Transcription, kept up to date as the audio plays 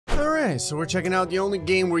Alright, so we're checking out the only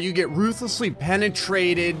game where you get ruthlessly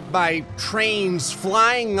penetrated by trains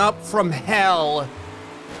flying up from hell.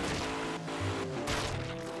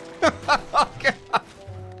 Oh, God.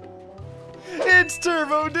 It's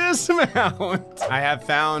Stair Dismount! I have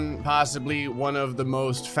found possibly one of the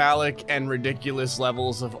most phallic and ridiculous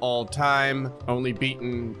levels of all time, only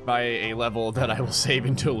beaten by a level that I will save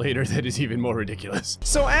until later that is even more ridiculous.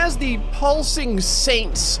 So as the pulsing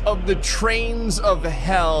saints of the trains of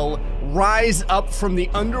hell rise up from the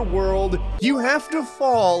underworld, you have to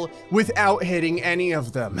fall without hitting any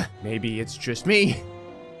of them. Maybe it's just me,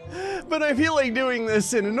 but I feel like doing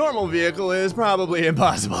this in a normal vehicle is probably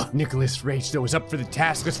impossible. Nicholas Rage though is up for the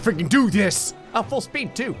task. Let's freaking do this. Oh, full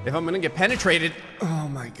speed too, if I'm gonna get penetrated. Oh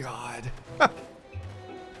my God.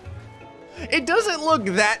 It doesn't look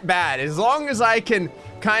that bad. As long as I can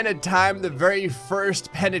kind of time the very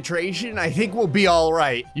first penetration, I think we'll be all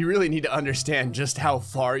right. You really need to understand just how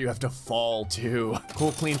far you have to fall to.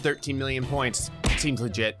 Cool, clean 13 million points. Seems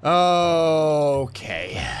legit.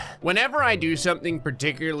 Okay. Whenever I do something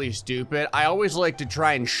particularly stupid, I always like to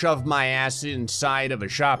try and shove my ass inside of a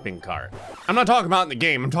shopping cart. I'm not talking about in the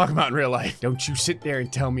game, I'm talking about in real life. Don't you sit there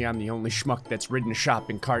and tell me I'm the only schmuck that's ridden a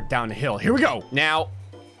shopping cart down a hill. Here we go. Now,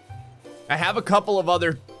 I have a couple of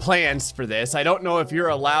other plans for this. I don't know if you're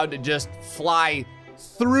allowed to just fly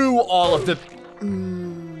through all of the...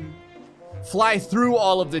 fly through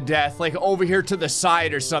all of the death, like over here to the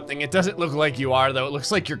side or something. It doesn't look like you are though. It looks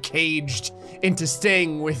like you're caged into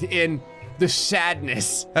staying within the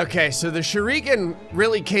sadness. Okay, so the shuriken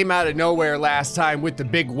really came out of nowhere last time with the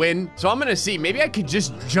big win. So I'm gonna see, maybe I could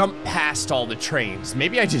just jump past all the trains.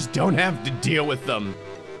 Maybe I just don't have to deal with them.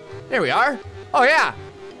 There we are. Oh yeah.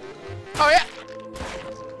 Oh yeah.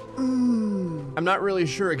 I'm not really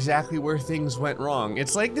sure exactly where things went wrong.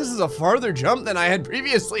 It's like this is a farther jump than I had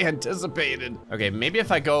previously anticipated. Okay, maybe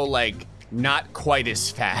if I go like not quite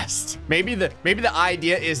as fast. Maybe the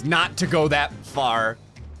idea is not to go that far.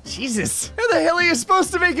 Jesus, how the hell are you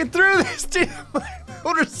supposed to make it through this, dude? My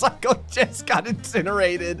motorcycle just got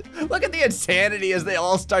incinerated. Look at the insanity as they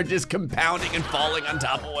all start just compounding and falling on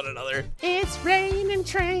top of one another. It's raining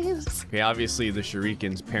trains. Okay, obviously the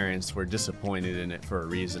shuriken's parents were disappointed in it for a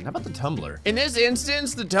reason. How about the tumbler? In this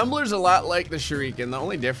instance, the tumbler's a lot like the shuriken. The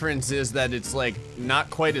only difference is that it's like not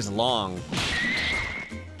quite as long.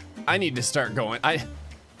 I need to start going. I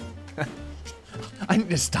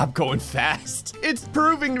need to stop going fast. It's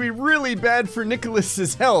proving to be really bad for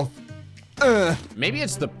Nicholas's health. Maybe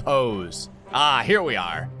it's the pose. Ah, here we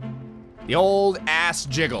are. The old ass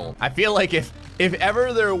jiggle. I feel like if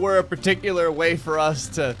ever there were a particular way for us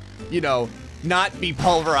to, you know, not be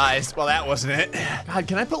pulverized, well, that wasn't it. God,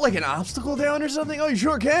 can I put like an obstacle down or something? Oh, you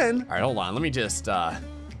sure can. All right, hold on, let me just,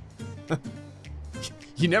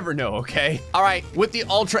 you never know, okay? All right, with the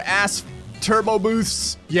ultra ass turbo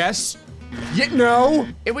boosts, yes. No.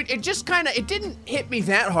 It just kind of, it didn't hit me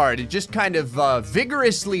that hard. It just kind of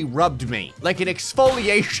vigorously rubbed me. Like an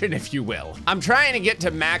exfoliation, if you will. I'm trying to get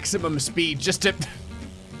to maximum speed just to...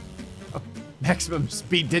 Maximum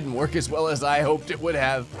speed didn't work as well as I hoped it would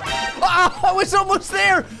have. Oh, I was almost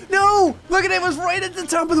there. No, look at it, it was right at the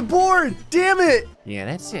top of the board. Damn it. Yeah,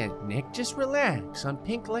 that's it, Nick, just relax on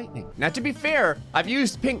Pink Lightning. Now, to be fair, I've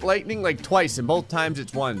used Pink Lightning like twice and both times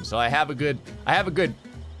it's won. So I have a good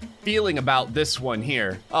feeling about this one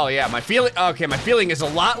here. Oh yeah, my feeling is a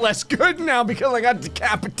lot less good now because I got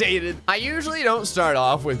decapitated. I usually don't start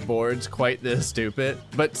off with boards quite this stupid,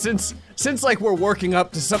 but since like we're working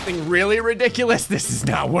up to something really ridiculous, this is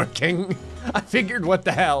not working. I figured, what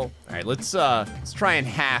the hell? All right, let's try and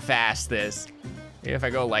half-ass this. Maybe if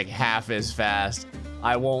I go like half as fast,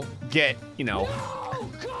 I won't get, you know. No,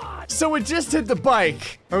 God. So it just hit the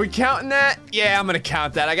bike. Are we counting that? Yeah, I'm gonna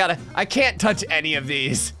count that. I can't touch any of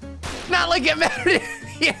these. Not like it mattered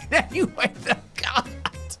anyway, God.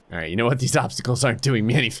 All right, you know what? These obstacles aren't doing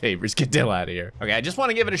me any favors. Get the hell out of here. Okay, I just want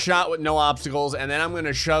to give it a shot with no obstacles, and then I'm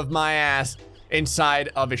gonna shove my ass inside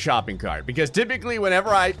of a shopping cart. Because typically whenever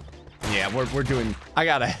yeah, we're doing, I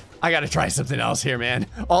gotta try something else here, man.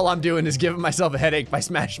 All I'm doing is giving myself a headache by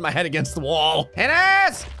smashing my head against the wall. And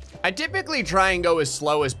ass! I typically try and go as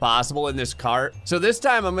slow as possible in this cart. So this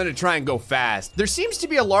time I'm gonna try and go fast. There seems to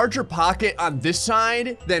be a larger pocket on this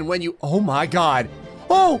side than when you, oh my God.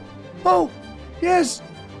 Oh, yes,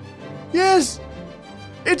 it's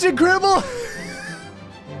incredible.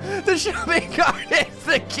 The shopping cart is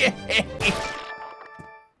the game.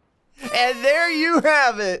 And there you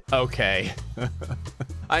have it. Okay.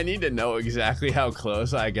 I need to know exactly how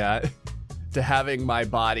close I got to having my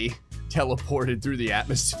body teleported through the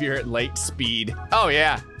atmosphere at light speed. Oh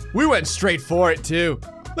yeah, we went straight for it too.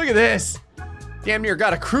 Look at this. Damn near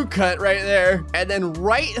got a crew cut right there. And then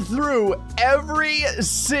right through every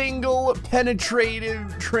single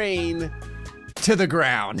penetrative train to the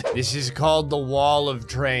ground. This is called the wall of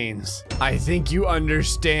trains. I think you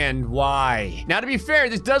understand why. Now, to be fair,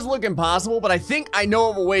 this does look impossible, but I think I know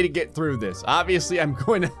of a way to get through this. Obviously, I'm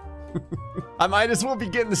going to... I might as well be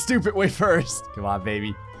getting the stupid way first. Come on,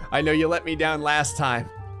 baby. I know you let me down last time,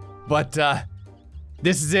 but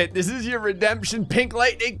this is it. This is your redemption, Pink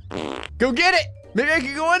Lightning. Go get it. Maybe I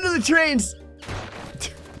can go under the trains.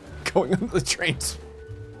 Going under the trains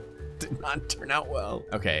did not turn out well.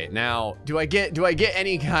 Okay, now, do I get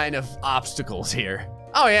any kind of obstacles here?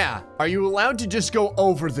 Oh yeah, are you allowed to just go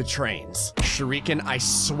over the trains? Shuriken, I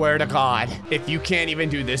swear to God, if you can't even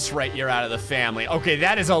do this right, you're out of the family. Okay,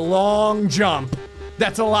 that is a long jump.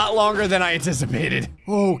 That's a lot longer than I anticipated.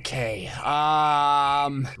 Okay,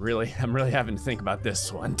 I'm really having to think about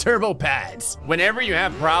this one. Turbo pads. Whenever you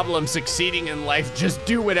have problems succeeding in life, just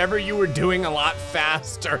do whatever you were doing a lot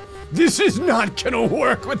faster. This is not gonna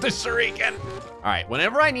work with the Shuriken. All right,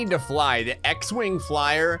 whenever I need to fly, the X-Wing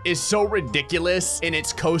flyer is so ridiculous in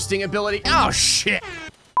its coasting ability. Oh shit.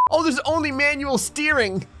 Oh, there's only manual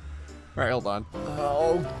steering. All right, hold on.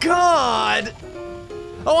 Oh God.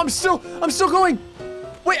 Oh, I'm still going.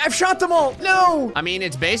 Wait, I've shot them all. No. I mean,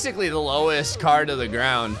 it's basically the lowest car to the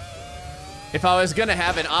ground. If I was gonna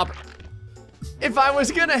have an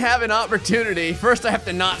opportunity, first I have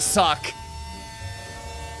to not suck.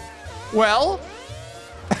 Well,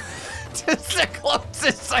 it's the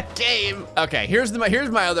closest I came. Okay, here's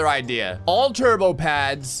my other idea. All turbo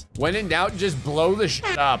pads, when in doubt, just blow the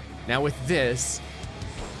shit up. Now with this,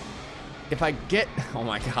 if I get, oh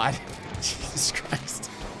my God, Jesus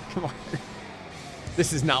Christ, come on.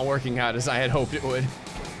 This is not working out as I had hoped it would.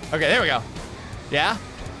 Okay, there we go. Yeah,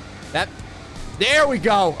 there we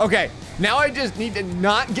go. Okay, now I just need to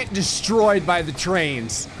not get destroyed by the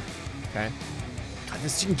trains. Okay. God,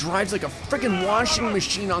 this thing drives like a freaking washing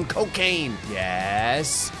machine on cocaine.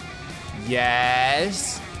 Yes,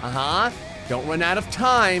 yes, Don't run out of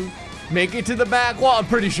time. Make it to the back wall. I'm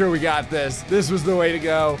pretty sure we got this. This was the way to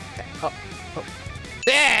go.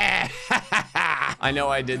 Yeah! I know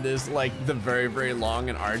I did this like the very, very long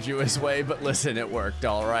and arduous way, but listen, it worked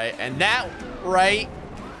all right. And that right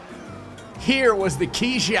here was the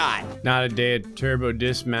key shot. Not a day of turbo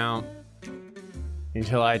dismount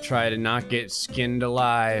until I try to not get skinned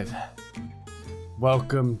alive.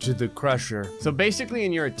 Welcome to the Crusher. So basically,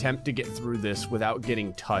 in your attempt to get through this without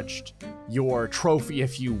getting touched, your trophy,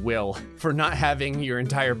 if you will, for not having your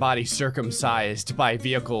entire body circumcised by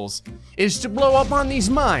vehicles is to blow up on these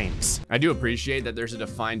mines. I do appreciate that there's a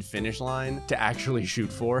defined finish line to actually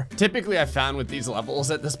shoot for. Typically, I found with these levels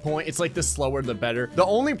at this point, it's like the slower the better. The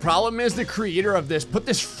only problem is the creator of this put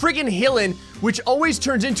this friggin' hill in, which always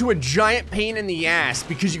turns into a giant pain in the ass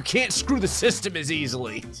because you can't screw the system as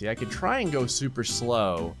easily. See, I could try and go super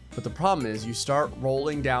slow, but the problem is you start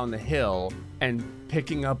rolling down the hill and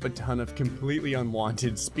picking up a ton of completely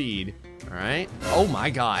unwanted speed. All right. Oh my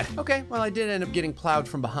God. Okay, well, I did end up getting plowed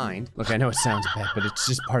from behind. Look, I know it sounds bad, but it's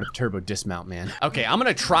just part of turbo dismount, man. Okay, I'm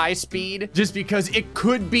gonna try speed just because it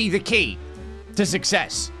could be the key to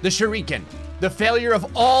success. The Shuriken, the failure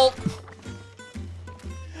of all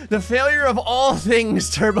things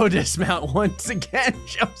turbo dismount once again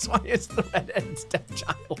shows why it's the redheaded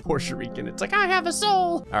stepchild. Poor Shuriken, it's like, I have a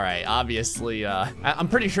soul. All right, obviously, I'm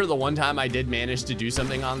pretty sure the one time I did manage to do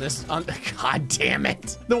something on this, God damn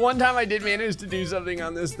it. The one time I did manage to do something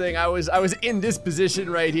on this thing, I was in this position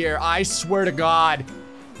right here. I swear to God.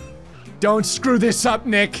 Don't screw this up,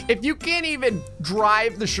 Nick. If you can't even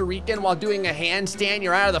drive the Shuriken while doing a handstand,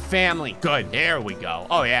 you're out of the family. Good, there we go.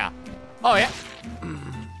 Oh yeah, oh yeah.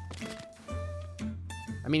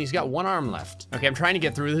 I mean, he's got one arm left. Okay, I'm trying to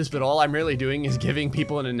get through this, but all I'm really doing is giving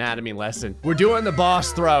people an anatomy lesson. We're doing the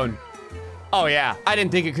boss throne. Oh yeah, I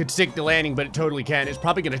didn't think it could stick the landing, but it totally can. It's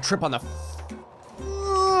probably gonna trip on the...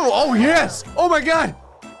 Oh yes, oh my God.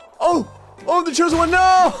 Oh, the chosen one, no!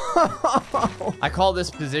 I call this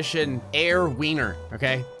position air wiener,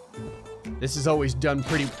 okay? This is always done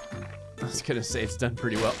pretty... I was gonna say it's done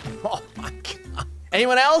pretty well. Oh my God.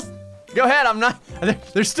 Anyone else? Go ahead, I'm not...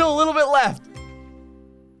 There's still a little bit left.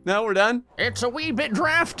 No, we're done? It's a wee bit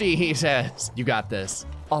drafty, he says. You got this.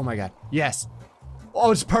 Oh my God, yes. Oh,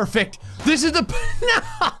 it's perfect. This is the,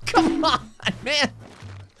 no, come on, man.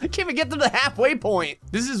 I can't even get to the halfway point.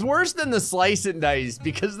 This is worse than the slice and dice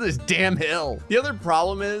because of this damn hill. The other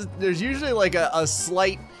problem is there's usually like a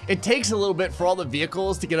slight, it takes a little bit for all the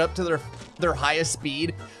vehicles to get up to their highest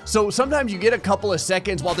speed. So sometimes you get a couple of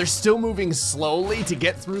seconds while they're still moving slowly to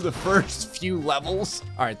get through the first few levels.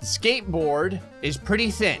 All right, the skateboard is pretty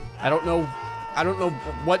thin. I don't know I don't know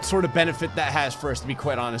what sort of benefit that has for us, to be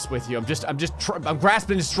quite honest with you. I'm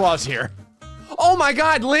grasping at straws here. Oh my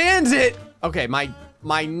God, lands it! Okay,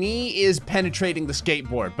 my knee is penetrating the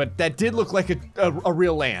skateboard, but that did look like a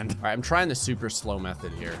real land. All right, I'm trying the super slow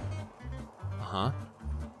method here. Uh-huh.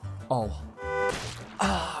 Oh.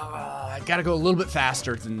 I gotta go a little bit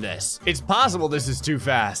faster than this. It's possible this is too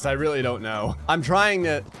fast. I really don't know. I'm trying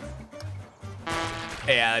to...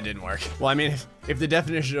 Yeah, that didn't work. Well, I mean, if the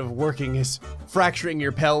definition of working is fracturing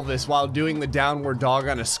your pelvis while doing the downward dog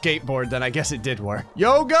on a skateboard, then I guess it did work.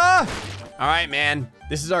 Yoga! All right, man.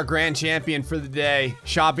 This is our grand champion for the day.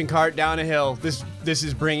 Shopping cart down a hill. This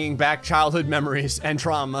is bringing back childhood memories and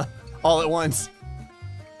trauma all at once.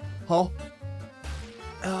 Oh.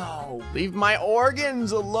 Oh, leave my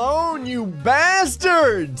organs alone, you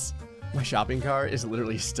bastards! My shopping cart is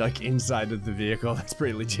literally stuck inside of the vehicle. That's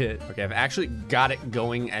pretty legit. Okay, I've actually got it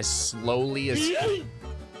going as slowly as...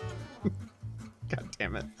 God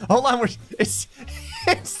damn it. Hold on, it's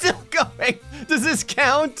still going. Does this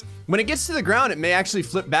count? When it gets to the ground, it may actually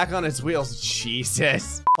flip back on its wheels.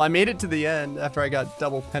 Jesus. Well, I made it to the end after I got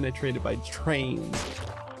double penetrated by trains.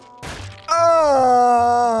 Oh!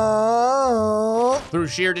 Through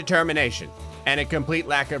sheer determination and a complete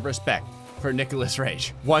lack of respect for Nicholas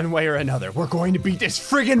Rage, one way or another, we're going to beat this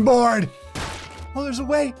friggin' board. Oh, there's a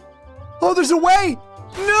way. Oh, there's a way.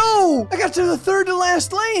 No! I got to the third to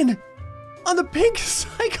last lane on the pink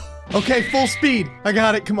cycle. Okay, full speed. I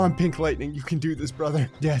got it. Come on, Pink Lightning. You can do this, brother.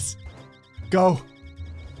 Yes. Go.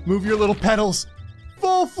 Move your little pedals.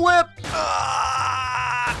 Full flip.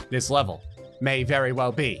 Ah! This level may very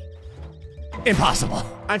well be impossible.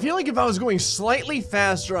 I feel like if I was going slightly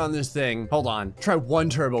faster on this thing, hold on, try one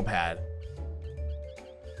turbo pad.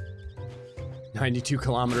 92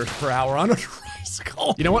 kilometers per hour on a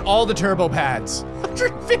tricycle. You know what? All the turbo pads.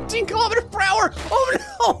 115 kilometers per hour. Oh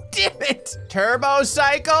no, damn it. Turbo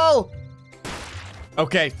cycle.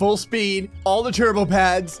 Okay, full speed, all the turbo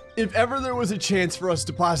pads. If ever there was a chance for us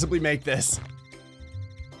to possibly make this,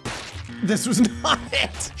 this was not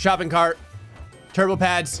it. Shopping cart, turbo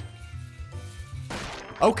pads.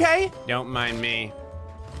 Okay. Don't mind me.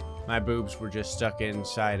 My boobs were just stuck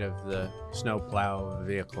inside of the snowplow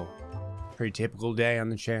vehicle. Pretty typical day on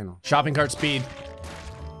the channel. Shopping cart speed.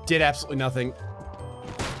 Did absolutely nothing.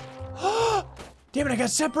 Damn it, I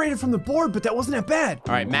got separated from the board, but that wasn't that bad.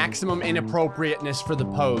 All right, maximum inappropriateness for the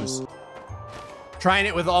pose. Trying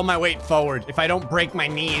it with all my weight forward. If I don't break my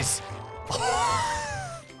knees. How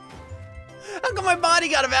come my body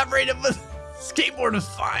got evaporated, but skateboard was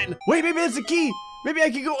fine? Wait, maybe that's the key. Maybe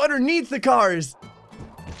I could go underneath the cars.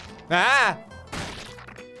 Ah!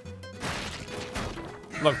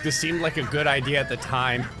 Look, this seemed like a good idea at the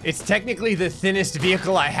time. It's technically the thinnest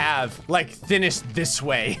vehicle I have. Like, thinnest this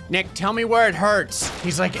way. Nick, tell me where it hurts.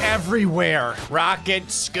 He's like everywhere.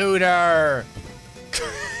 Rocket scooter.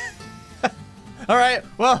 All right,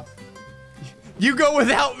 well, you go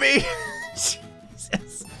without me.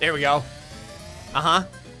 Jesus. There we go. Uh-huh.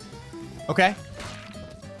 Okay.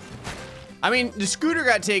 I mean, the scooter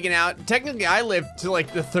got taken out. Technically, I lived to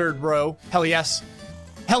like the third row. Hell yes.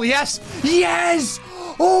 Hell yes. Yes!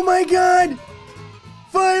 Oh my God!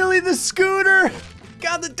 Finally the scooter!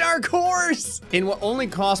 Got the dark horse! In what only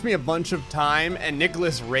cost me a bunch of time and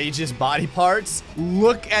Nicholas Rage's body parts,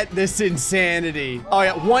 look at this insanity. Oh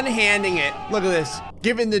yeah, one-handing it. Look at this.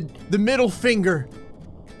 Giving the middle finger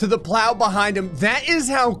to the plow behind him. That is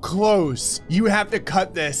how close you have to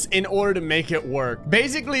cut this in order to make it work.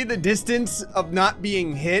 Basically, the distance of not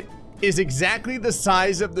being hit is exactly the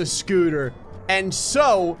size of the scooter. And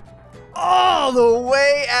so, all the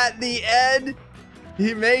way at the end,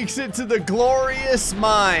 he makes it to the glorious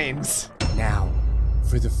mines. Now,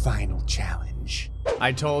 for the final challenge.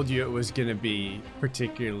 I told you it was gonna be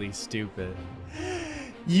particularly stupid.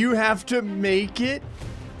 You have to make it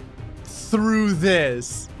through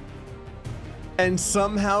this and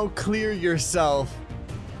somehow clear yourself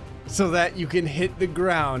so that you can hit the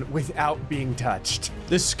ground without being touched.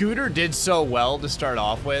 The scooter did so well to start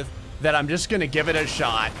off with that I'm just gonna give it a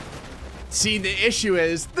shot. See, the issue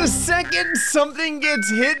is, the second something gets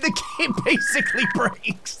hit, the game basically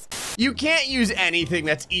breaks. You can't use anything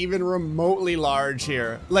that's even remotely large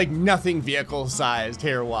here. Like nothing vehicle sized.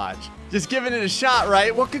 Here, watch. Just giving it a shot,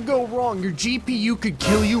 right? What could go wrong? Your GPU could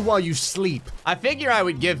kill you while you sleep. I figure I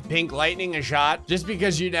would give Pink Lightning a shot, just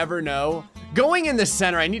because you never know. Going in the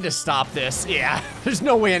center, I need to stop this. Yeah, there's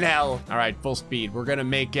no way in hell. All right, full speed. We're gonna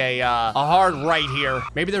make a hard right here.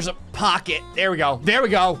 Maybe there's a pocket. There we go. There we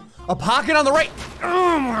go. A pocket on the right.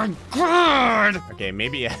 Oh my God. Okay,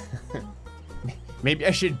 maybe maybe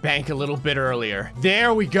I should bank a little bit earlier.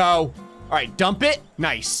 There we go. All right, dump it.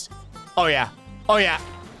 Nice. Oh yeah, Oh yeah.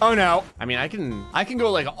 Oh no. I mean, I can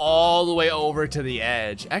go like all the way over to the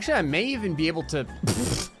edge. Actually, I may even be able to,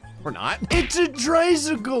 or not. It's a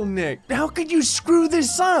tricycle, Nick. How could you screw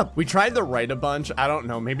this up? We tried the right a bunch. I don't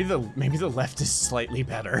know, maybe the left is slightly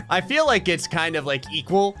better. I feel like it's kind of like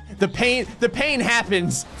equal. The pain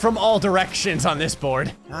happens from all directions on this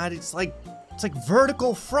board. God, it's like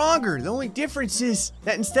vertical Frogger. The only difference is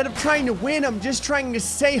that instead of trying to win, I'm just trying to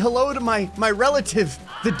say hello to my relative,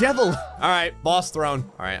 the devil. All right, boss throne.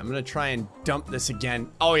 All right, I'm gonna try and dump this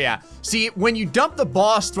again. Oh yeah, see, when you dump the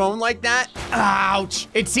boss throne like that, ouch,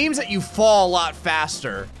 it seems that you fall a lot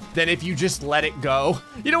faster than if you just let it go.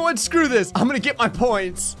 You know what, screw this. I'm gonna get my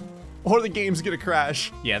points or the game's gonna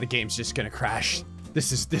crash. Yeah, the game's just gonna crash.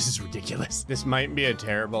 This is ridiculous. This might be a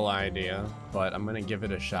terrible idea, but I'm gonna give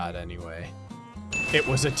it a shot anyway. It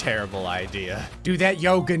was a terrible idea. Do that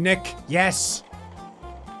yoga, Nick. Yes.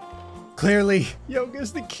 Clearly,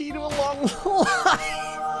 yoga's the key to a long life.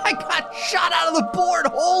 I got shot out of the board,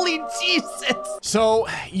 holy Jesus. So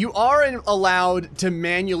you are allowed to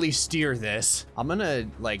manually steer this. I'm gonna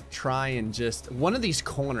like try and just, one of these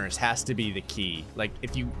corners has to be the key. Like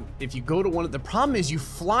if you go to one of the problem is you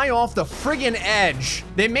fly off the friggin' edge.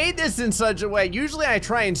 They made this in such a way, usually I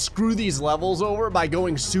try and screw these levels over by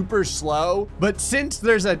going super slow, but since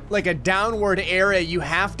there's a downward area, you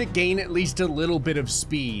have to gain at least a little bit of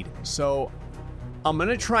speed. So I'm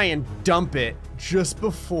gonna try and dump it just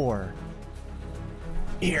before.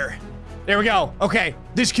 Here. There we go. Okay,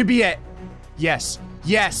 this could be it. Yes,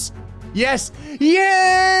 yes, yes,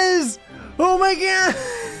 yes! Oh my God!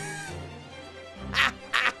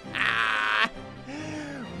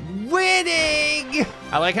 Winning!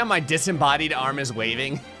 I like how my disembodied arm is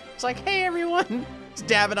waving. It's like, hey everyone, it's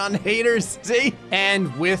dabbing on haters, see?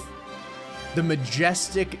 And with the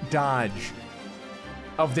majestic dodge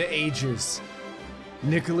of the ages,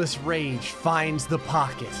 Nicholas Rage finds the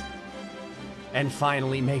pocket and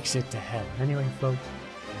finally makes it to heaven. Anyway, folks,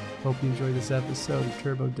 hope you enjoyed this episode of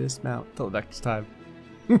Turbo Dismount. Till next time,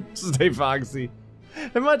 stay foxy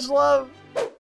and much love.